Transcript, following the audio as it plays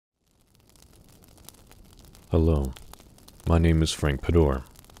Hello, my name is Frank Padour,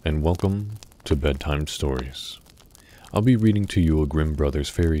 and welcome to Bedtime Stories. I'll be reading to you a Grimm Brothers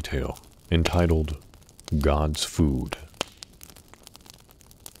fairy tale entitled God's Food.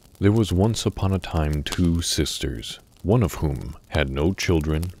 There was once upon a time 2 sisters, one of whom had no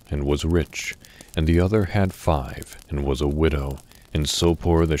children and was rich, and the other had 5 and was a widow, and so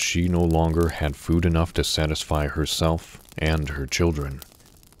poor that she no longer had food enough to satisfy herself and her children.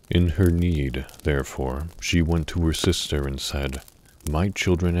 In her need, therefore, she went to her sister and said, "My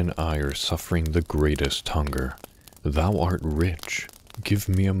children and I are suffering the greatest hunger. Thou art rich. Give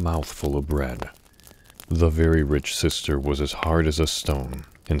me a mouthful of bread." The very rich sister was as hard as a stone,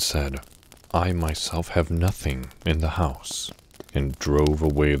 and said, "I myself have nothing in the house," and drove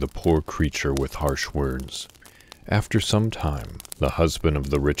away the poor creature with harsh words. After some time, the husband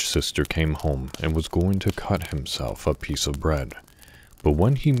of the rich sister came home and was going to cut himself a piece of bread. But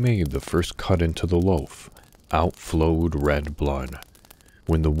when he made the first cut into the loaf, out flowed red blood.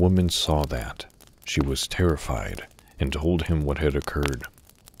 When the woman saw that, she was terrified and told him what had occurred.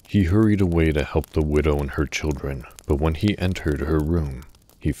 He hurried away to help the widow and her children, but when he entered her room,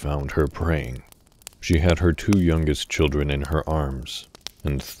 he found her praying. She had her 2 youngest children in her arms,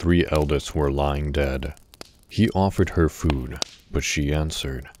 and 3 eldest were lying dead. He offered her food, but she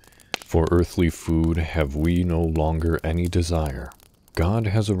answered, "For earthly food have we no longer any desire. God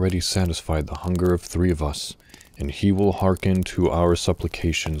has already satisfied the hunger of 3 of us, and he will hearken to our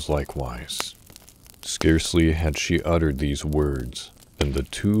supplications likewise." Scarcely had she uttered these words than the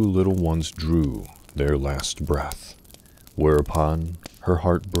 2 little ones drew their last breath, whereupon her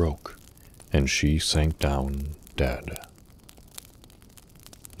heart broke, and she sank down dead.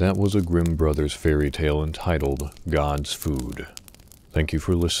 That was a Grimm Brothers fairy tale entitled God's Food. Thank you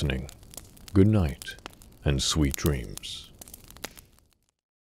for listening. Good night, and sweet dreams.